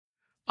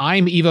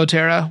I'm Evo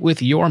Terra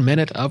with your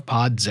Minute of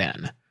Pod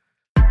Zen.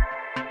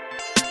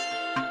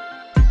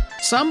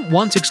 Some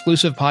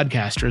once-exclusive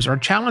podcasters are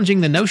challenging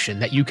the notion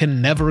that you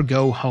can never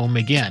go home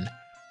again.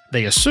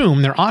 They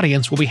assume their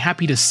audience will be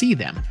happy to see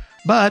them,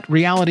 but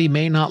reality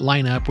may not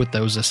line up with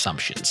those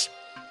assumptions.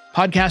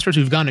 Podcasters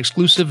who've gone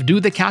exclusive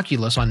do the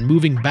calculus on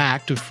moving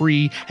back to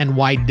free and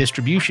wide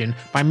distribution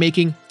by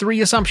making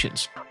 3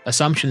 assumptions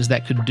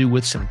that could do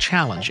with some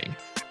challenging.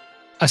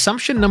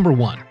 Assumption number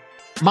 1.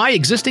 My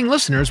existing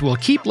listeners will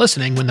keep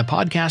listening when the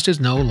podcast is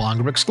no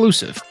longer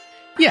exclusive.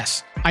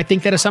 Yes, I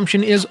think that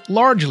assumption is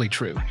largely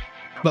true.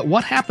 But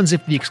what happens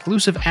if the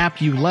exclusive app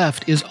you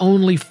left is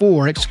only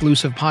for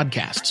exclusive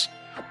podcasts?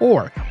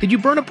 Or did you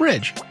burn a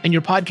bridge and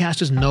your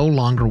podcast is no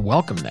longer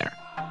welcome there?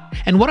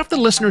 And what if the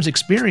listener's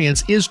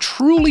experience is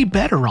truly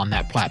better on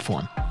that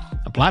platform?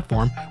 A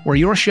platform where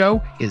your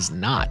show is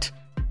not.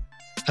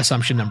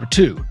 Assumption number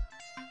 2.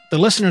 The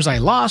listeners I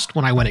lost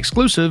when I went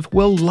exclusive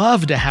will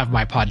love to have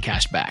my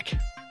podcast back.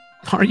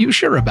 Are you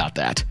sure about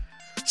that?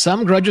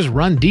 Some grudges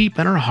run deep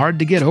and are hard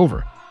to get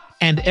over.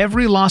 And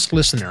every lost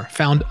listener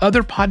found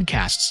other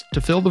podcasts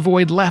to fill the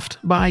void left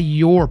by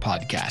your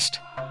podcast.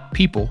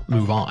 People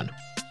move on.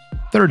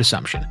 Third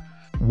assumption.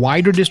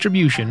 Wider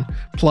distribution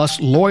plus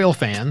loyal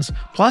fans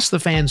plus the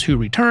fans who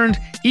returned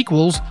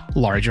equals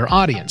larger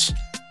audience.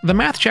 The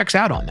math checks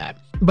out on that.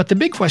 But the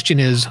big question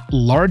is,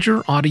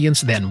 larger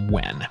audience than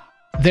when?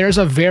 There's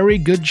a very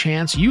good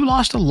chance you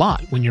lost a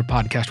lot when your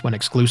podcast went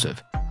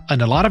exclusive,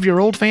 and a lot of your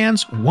old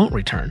fans won't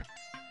return.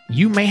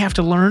 You may have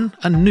to learn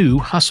a new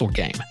hustle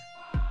game.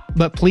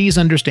 But please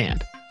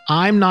understand,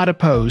 I'm not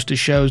opposed to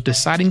shows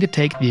deciding to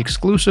take the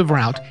exclusive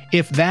route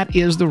if that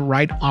is the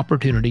right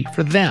opportunity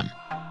for them.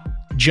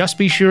 Just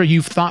be sure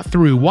you've thought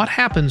through what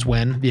happens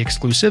when the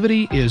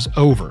exclusivity is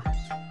over.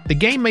 The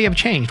game may have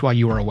changed while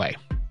you were away.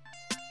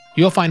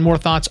 You'll find more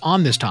thoughts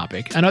on this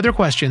topic and other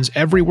questions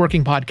every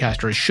working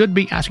podcaster should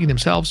be asking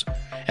themselves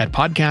at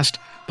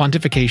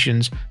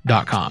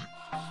podcastpontifications.com.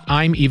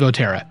 I'm Evo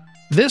Terra.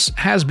 This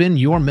has been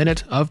your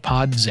Minute of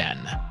Pod Zen.